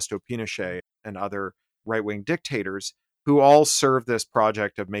Augusto Pinochet and other right-wing dictators who all serve this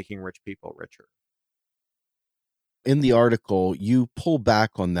project of making rich people richer. In the article, you pull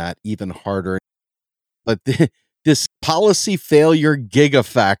back on that even harder. But this policy failure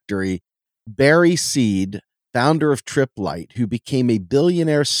gigafactory, Barry Seed, founder of Triplight, who became a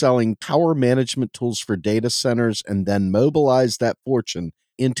billionaire selling power management tools for data centers and then mobilized that fortune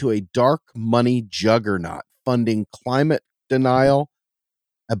into a dark money juggernaut, funding climate denial,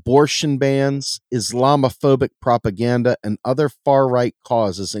 abortion bans, Islamophobic propaganda, and other far-right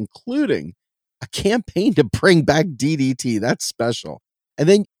causes, including a campaign to bring back DDT. That's special. And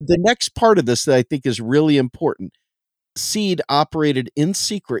then the next part of this that I think is really important, Seed operated in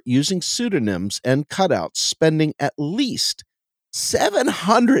secret using pseudonyms and cutouts, spending at least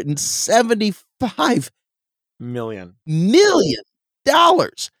 $775 million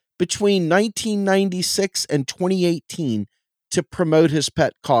between 1996 and 2018 to promote his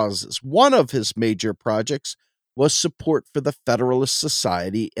pet causes. One of his major projects was support for the Federalist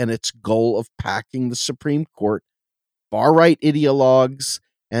Society and its goal of packing the Supreme Court, far-right ideologues,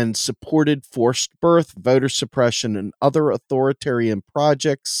 and supported forced birth, voter suppression, and other authoritarian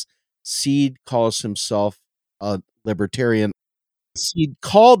projects. Seed calls himself a libertarian. Seed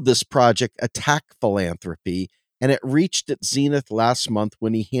called this project attack philanthropy, and it reached its zenith last month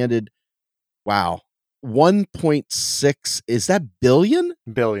when he handed, 1.6, is that billion?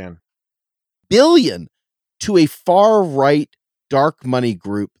 Billion to a far-right dark money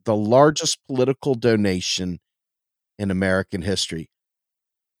group, the largest political donation in American history.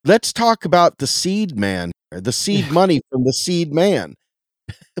 Let's talk about the seed man, the seed money from the seed man.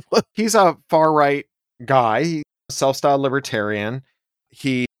 He's a far-right guy, he's a self-styled libertarian.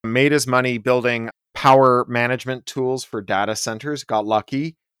 He made his money building power management tools for data centers, got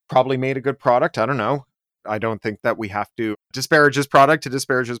lucky, probably made a good product. I don't know. I don't think that we have to disparage his product to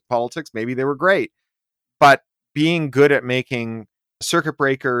disparage his politics. Maybe they were great. But being good at making circuit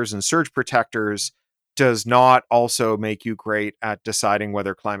breakers and surge protectors does not also make you great at deciding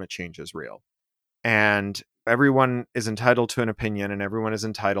whether climate change is real. And everyone is entitled to an opinion, and everyone is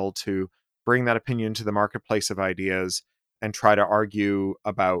entitled to bring that opinion to the marketplace of ideas and try to argue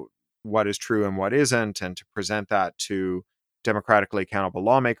about what is true and what isn't, and to present that to democratically accountable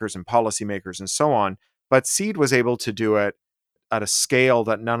lawmakers and policymakers and so on. But Seed was able to do it at a scale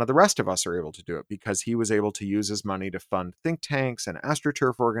that none of the rest of us are able to do it, because he was able to use his money to fund think tanks and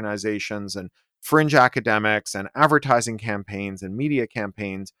AstroTurf organizations and fringe academics and advertising campaigns and media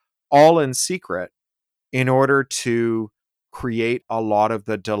campaigns, all in secret, in order to create a lot of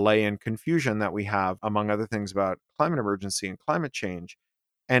the delay and confusion that we have, among other things, about climate emergency and climate change.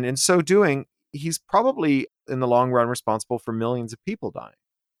 And in so doing, he's probably, in the long run, responsible for millions of people dying.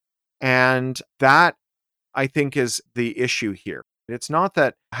 And that, I think, is the issue here. It's not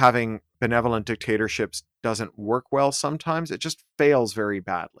that having benevolent dictatorships doesn't work well sometimes, it just fails very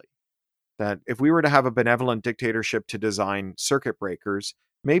badly. That if we were to have a benevolent dictatorship to design circuit breakers,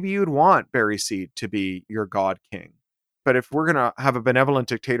 maybe you'd want Barry Seed to be your god king. But if we're going to have a benevolent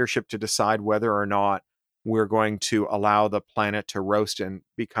dictatorship to decide whether or not we're going to allow the planet to roast and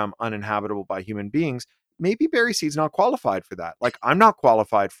become uninhabitable by human beings, maybe Barry Seed's not qualified for that. Like, I'm not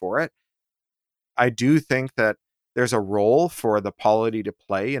qualified for it. I do think that there's a role for the polity to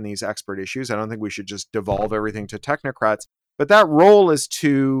play in these expert issues. I don't think we should just devolve everything to technocrats, but that role is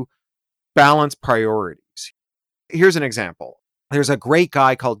to balance priorities. Here's an example. There's a great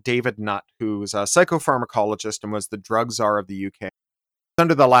guy called David Nutt, who's a psychopharmacologist and was the drug czar of the UK.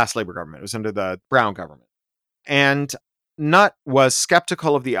 Under the last Labour government. It was under the Brown government. And Nutt was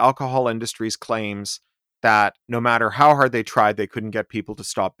skeptical of the alcohol industry's claims that no matter how hard they tried, they couldn't get people to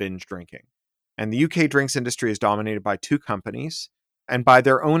stop binge drinking. And the UK drinks industry is dominated by two companies. And by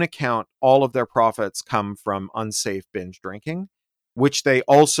their own account, all of their profits come from unsafe binge drinking, which they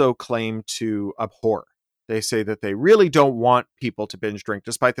also claim to abhor. They say that they really don't want people to binge drink,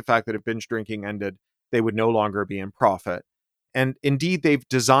 despite the fact that if binge drinking ended, they would no longer be in profit. And indeed, they've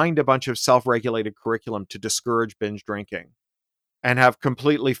designed a bunch of self-regulated curriculum to discourage binge drinking and have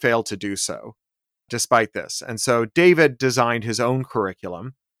completely failed to do so, despite this. And so David designed his own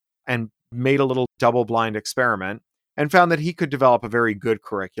curriculum and made a little double-blind experiment and found that he could develop a very good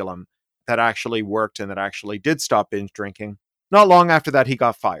curriculum that actually worked and that actually did stop binge drinking. Not long after that, he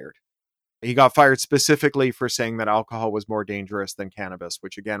got fired. He got fired specifically for saying that alcohol was more dangerous than cannabis,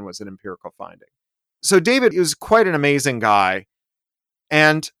 which again was an empirical finding. So David is quite an amazing guy.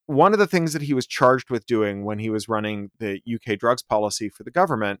 And one of the things that he was charged with doing when he was running the UK drugs policy for the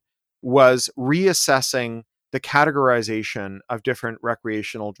government was reassessing the categorization of different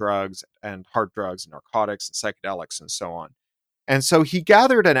recreational drugs and hard drugs and narcotics and psychedelics and so on. And so he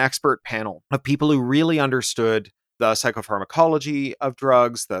gathered an expert panel of people who really understood the psychopharmacology of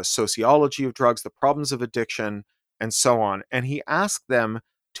drugs, the sociology of drugs, the problems of addiction, and so on. And he asked them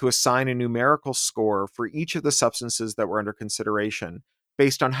to assign a numerical score for each of the substances that were under consideration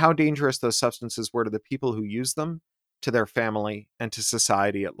based on how dangerous those substances were to the people who used them, to their family, and to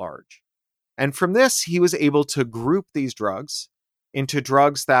society at large. And from this, he was able to group these drugs into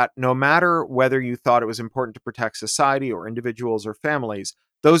drugs that, no matter whether you thought it was important to protect society or individuals or families,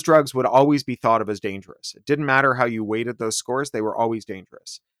 those drugs would always be thought of as dangerous. It didn't matter how you weighted those scores, they were always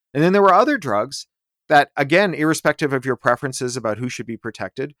dangerous. And then there were other drugs that, again, irrespective of your preferences about who should be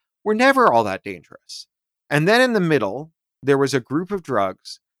protected, were never all that dangerous. And then in the middle, there was a group of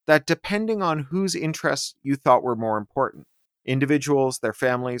drugs that, depending on whose interests you thought were more important, individuals, their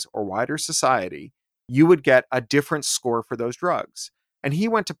families, or wider society, you would get a different score for those drugs. And he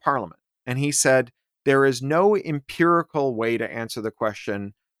went to Parliament and he said, there is no empirical way to answer the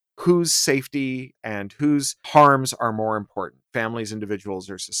question, whose safety and whose harms are more important, families, individuals,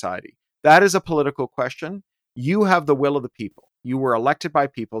 or society. That is a political question. You have the will of the people. You were elected by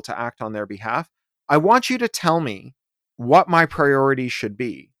people to act on their behalf. I want you to tell me what my priorities should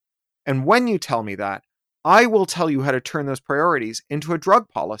be. And when you tell me that, I will tell you how to turn those priorities into a drug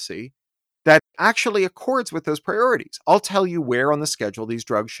policy that actually accords with those priorities. I'll tell you where on the schedule these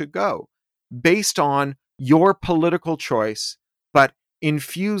drugs should go based on your political choice, but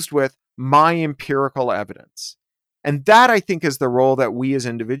infused with my empirical evidence. And that, I think, is the role that we as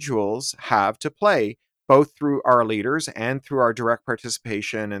individuals have to play, both through our leaders and through our direct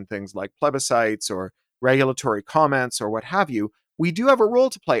participation in things like plebiscites or regulatory comments or what have you. We do have a role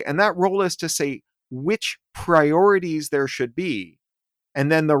to play, and that role is to say which priorities there should be. And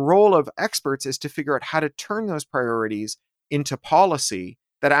then the role of experts is to figure out how to turn those priorities into policy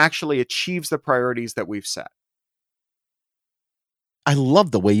that actually achieves the priorities that we've set. I love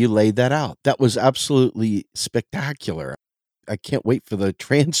the way you laid that out. That was absolutely spectacular. I can't wait for the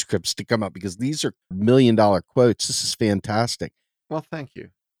transcripts to come up because these are $1 million quotes. This is fantastic. Well, thank you.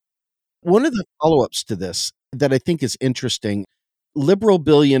 One of the follow-ups to this that I think is interesting, liberal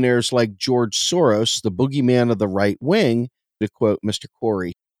billionaires like George Soros, the boogeyman of the right wing, to quote Mr.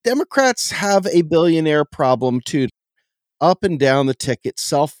 Corey, Democrats have a billionaire problem too. Up and down the ticket,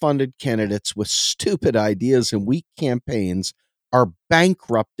 self-funded candidates with stupid ideas and weak campaigns are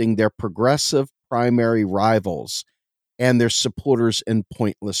bankrupting their progressive primary rivals and their supporters in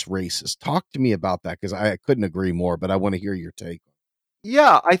pointless races. Talk to me about that, because I couldn't agree more, but I want to hear your take.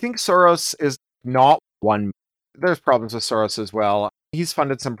 Yeah, I think Soros is not one. There's problems with Soros as well. He's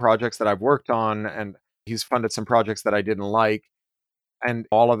funded some projects that I've worked on, and he's funded some projects that I didn't like. And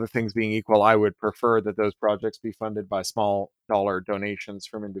all other things being equal, I would prefer that those projects be funded by small dollar donations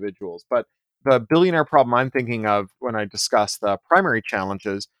from individuals. But the billionaire problem I'm thinking of when I discuss the primary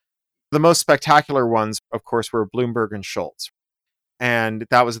challenges, the most spectacular ones, of course, were Bloomberg and Schultz. And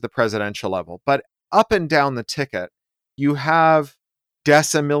that was at the presidential level. But up and down the ticket, you have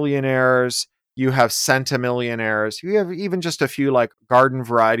decimillionaires, you have centimillionaires, you have even just a few like garden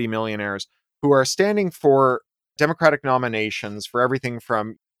variety millionaires who are standing for Democratic nominations for everything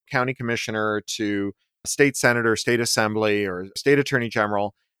from county commissioner to state senator, state assembly, or state attorney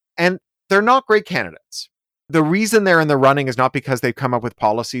general. And they're not great candidates. The reason they're in the running is not because they've come up with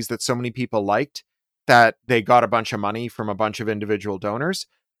policies that so many people liked, that they got a bunch of money from a bunch of individual donors.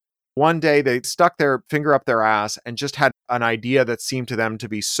 One day they stuck their finger up their ass and just had an idea that seemed to them to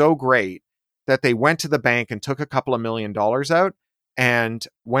be so great that they went to the bank and took a couple of $1 million out and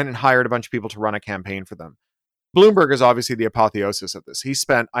went and hired a bunch of people to run a campaign for them. Bloomberg is obviously the apotheosis of this. He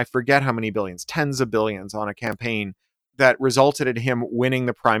spent, I forget how many billions, tens of billions on a campaign that resulted in him winning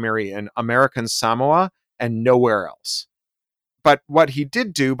the primary in American Samoa and nowhere else. But what he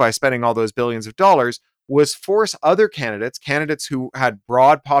did do by spending all those billions of dollars was force other candidates who had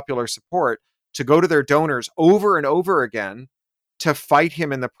broad popular support, to go to their donors over and over again to fight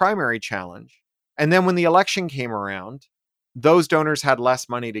him in the primary challenge. And then when the election came around, those donors had less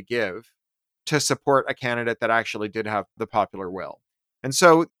money to give to support a candidate that actually did have the popular will. And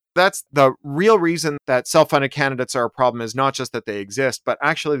so that's the real reason that self-funded candidates are a problem, is not just that they exist, but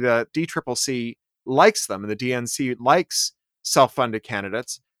actually the DCCC likes them, and the DNC likes self-funded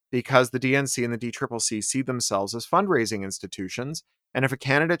candidates because the DNC and the DCCC see themselves as fundraising institutions. And if a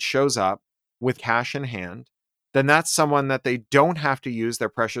candidate shows up with cash in hand, then that's someone that they don't have to use their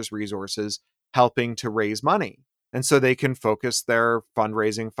precious resources helping to raise money. And so they can focus their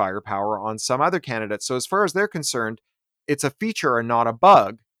fundraising firepower on some other candidate. So as far as they're concerned, it's a feature and not a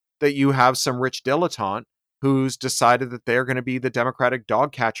bug that you have some rich dilettante who's decided that they're going to be the Democratic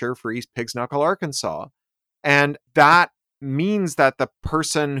dog catcher for East Pigs Knuckle, Arkansas. And that means that the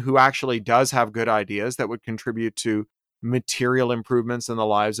person who actually does have good ideas that would contribute to material improvements in the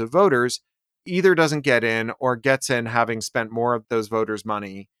lives of voters either doesn't get in or gets in having spent more of those voters'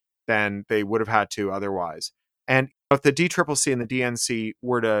 money than they would have had to otherwise. And if the DCCC and the DNC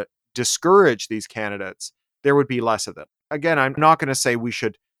were to discourage these candidates, there would be less of them. Again, I'm not going to say we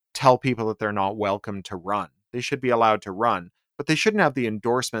should tell people that they're not welcome to run. They should be allowed to run, but they shouldn't have the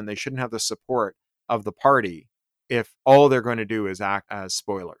endorsement, they shouldn't have the support of the party if all they're going to do is act as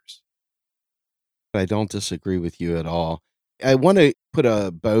spoilers. I don't disagree with you at all. I want to put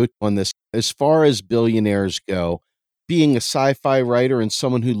a bow on this. As far as billionaires go, being a sci-fi writer and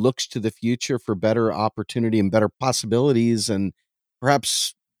someone who looks to the future for better opportunity and better possibilities and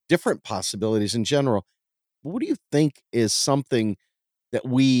perhaps different possibilities in general, what do you think is something that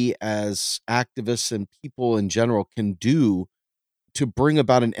we as activists and people in general can do to bring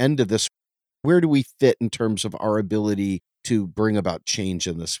about an end to this? Where do we fit in terms of our ability to bring about change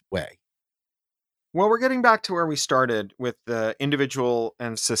in this way? Well, we're getting back to where we started with the individual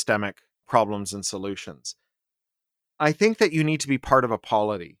and systemic problems and solutions. I think that you need to be part of a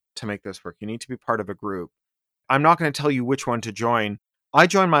polity to make this work. You need to be part of a group. I'm not going to tell you which one to join. I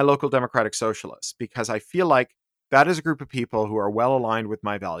joined my local Democratic Socialists because I feel like that is a group of people who are well aligned with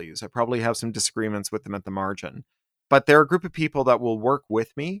my values. I probably have some disagreements with them at the margin, but they're a group of people that will work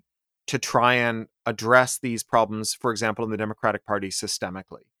with me to try and address these problems, for example, in the Democratic Party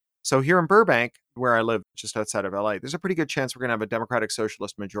systemically. So here in Burbank, where I live just outside of LA, there's a pretty good chance we're going to have a Democratic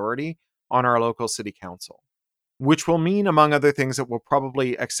Socialist majority on our local city council, which will mean, among other things, that we'll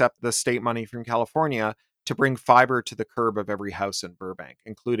probably accept the state money from California to bring fiber to the curb of every house in Burbank,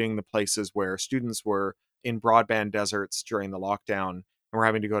 including the places where students were in broadband deserts during the lockdown and were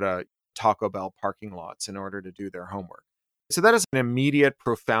having to go to Taco Bell parking lots in order to do their homework. So that is an immediate,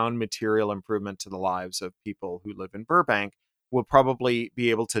 profound material improvement to the lives of people who live in Burbank. We'll probably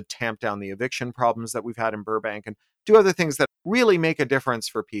be able to tamp down the eviction problems that we've had in Burbank and do other things that really make a difference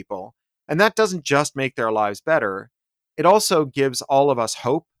for people. And that doesn't just make their lives better. It also gives all of us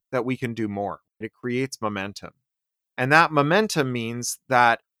hope that we can do more. It creates momentum. And that momentum means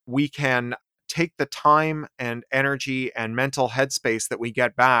that we can take the time and energy and mental headspace that we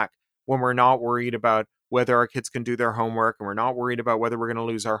get back when we're not worried about whether our kids can do their homework and we're not worried about whether we're going to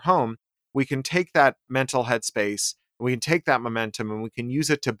lose our home. We can take that mental headspace, we can take that momentum, and we can use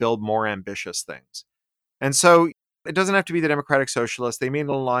it to build more ambitious things. And so it doesn't have to be the Democratic Socialists. They may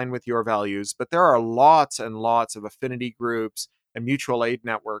not align with your values, but there are lots and lots of affinity groups and mutual aid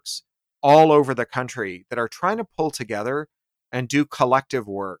networks all over the country that are trying to pull together and do collective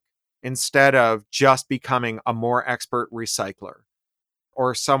work instead of just becoming a more expert recycler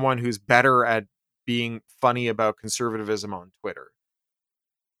or someone who's better at being funny about conservatism on Twitter.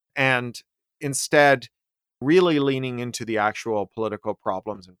 And instead, really leaning into the actual political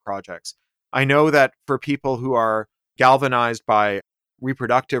problems and projects. I know that for people who are galvanized by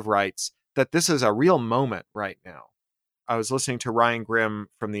reproductive rights, that this is a real moment right now. I was listening to Ryan Grimm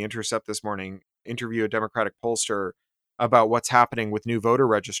from The Intercept this morning interview a Democratic pollster about what's happening with new voter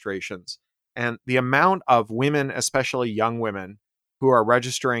registrations. And the amount of women, especially young women, who are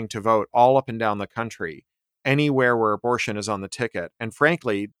registering to vote all up and down the country, anywhere where abortion is on the ticket. And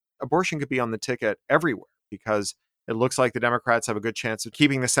frankly, abortion could be on the ticket everywhere because it looks like the Democrats have a good chance of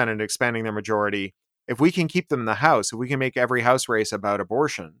keeping the Senate and expanding their majority. If we can keep them in the House, if we can make every House race about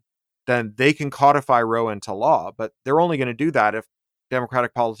abortion, then they can codify Roe into law. But they're only going to do that if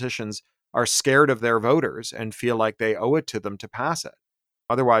Democratic politicians are scared of their voters and feel like they owe it to them to pass it.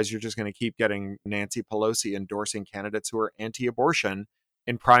 Otherwise, you're just going to keep getting Nancy Pelosi endorsing candidates who are anti-abortion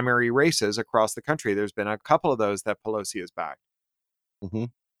in primary races across the country. There's been a couple of those that Pelosi has backed. Mm-hmm.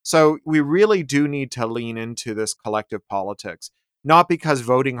 So we really do need to lean into this collective politics, not because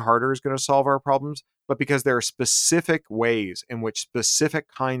voting harder is going to solve our problems, but because there are specific ways in which specific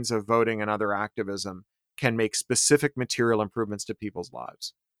kinds of voting and other activism can make specific material improvements to people's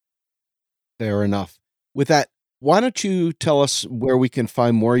lives. Fair enough. With that, why don't you tell us where we can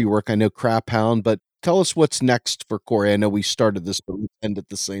find more of your work? I know Crap Hound, but tell us what's next for Corey. I know we started this, but we end it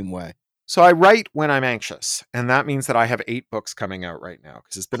the same way. So I write when I'm anxious, and that means that I have 8 books coming out right now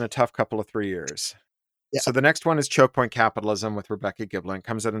because it's been a tough couple of 3 years. Yeah. So the next one is Choke Point Capitalism with Rebecca Giblin.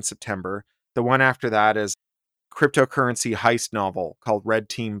 Comes out in September. The one after that is cryptocurrency heist novel called Red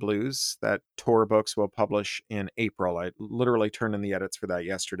Team Blues that Tor Books will publish in April. I literally turned in the edits for that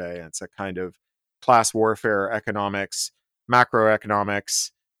yesterday. And it's a kind of class warfare economics,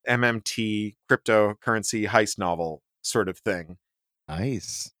 macroeconomics, MMT, cryptocurrency heist novel sort of thing.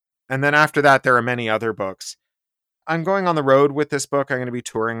 Nice. And then after that, there are many other books. I'm going on the road with this book. I'm going to be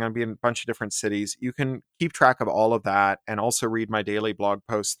touring. I'm going to be in a bunch of different cities. You can keep track of all of that and also read my daily blog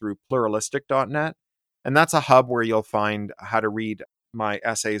posts through pluralistic.net. And that's a hub where you'll find how to read my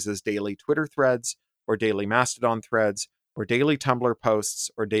essays as daily Twitter threads or daily Mastodon threads or daily Tumblr posts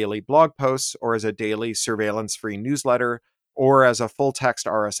or daily blog posts or as a daily surveillance-free newsletter or as a full-text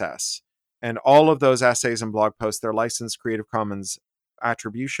RSS. And all of those essays and blog posts, they're licensed Creative Commons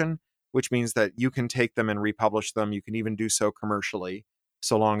attribution, which means that you can take them and republish them. You can even do so commercially,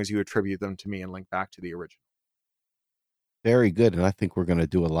 so long as you attribute them to me and link back to the original. Very good. And I think we're going to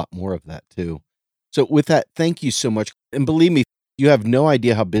do a lot more of that too. So with that, thank you so much. And believe me, you have no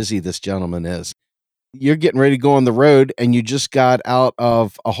idea how busy this gentleman is. You're getting ready to go on the road and you just got out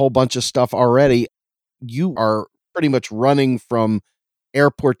of a whole bunch of stuff already. You are pretty much running from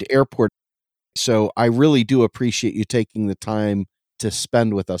airport to airport. So I really do appreciate you taking the time to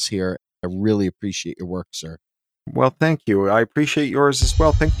spend with us here. I really appreciate your work, sir. Well, thank you. I appreciate yours as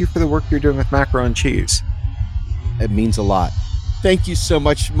well. Thank you for the work you're doing with Macro and Cheese. It means a lot. Thank you so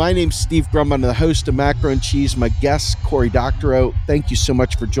much. My name's Steve Grum. I'm the host of Macro and Cheese. My guest, Cory Doctorow. Thank you so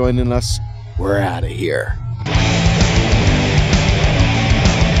much for joining us. We're out of here.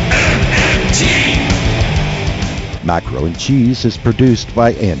 Macro and Cheese is produced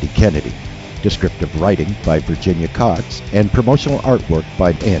by Andy Kennedy. Descriptive writing by Virginia Cox and promotional artwork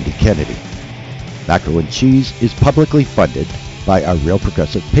by Andy Kennedy. Macro and Cheese is publicly funded by our Real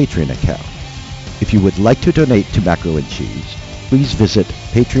Progressive Patreon account. If you would like to donate to Macro and Cheese, please visit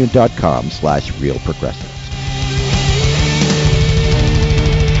patreon.com/realprogressives.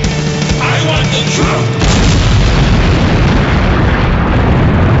 I want the truth.